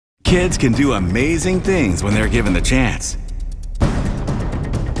Kids can do amazing things when they're given the chance.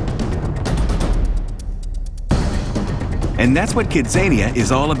 And that's what KidZania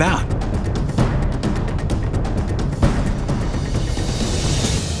is all about.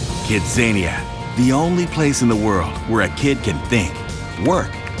 KidZania, the only place in the world where a kid can think,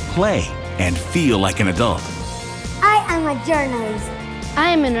 work, play, and feel like an adult. I am a journalist.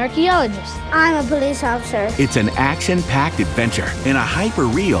 I am an archaeologist. I'm a police officer. It's an action-packed adventure in a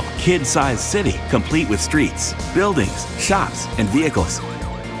hyper-real, kid-sized city, complete with streets, buildings, shops, and vehicles.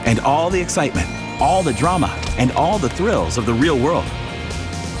 And all the excitement, all the drama, and all the thrills of the real world.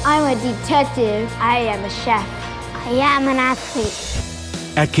 I'm a detective. I am a chef. I am an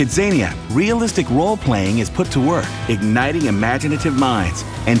athlete. At KidZania, realistic role-playing is put to work, igniting imaginative minds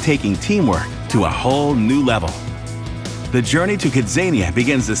and taking teamwork to a whole new level. The journey to KidZania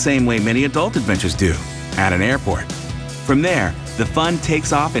begins the same way many adult adventures do, at an airport. From there, the fun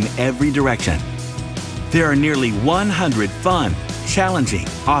takes off in every direction. There are nearly 100 fun, challenging,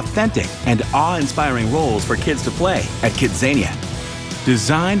 authentic, and awe-inspiring roles for kids to play at KidZania.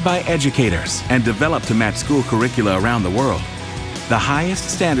 Designed by educators and developed to match school curricula around the world, the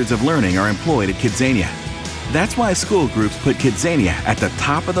highest standards of learning are employed at KidZania. That's why school groups put KidZania at the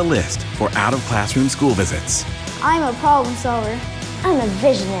top of the list for out-of-classroom school visits. I'm a problem solver. I'm a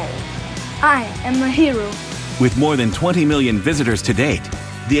visionary. I am a hero. With more than 20 million visitors to date,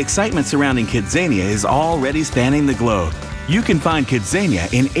 the excitement surrounding KidZania is already spanning the globe. You can find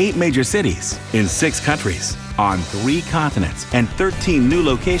KidZania in 8 major cities, in 6 countries, on 3 continents, and 13 new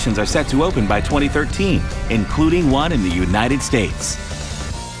locations are set to open by 2013, including one in the United States.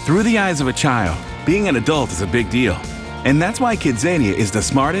 Through the eyes of a child, being an adult is a big deal. And that's why KidZania is the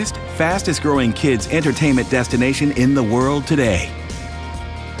smartest, fastest growing kids entertainment destination in the world today.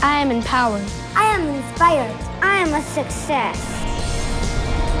 I am empowered. I am inspired. I am a success.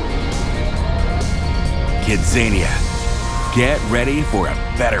 KidZania. Get ready for a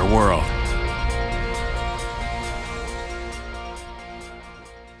better world.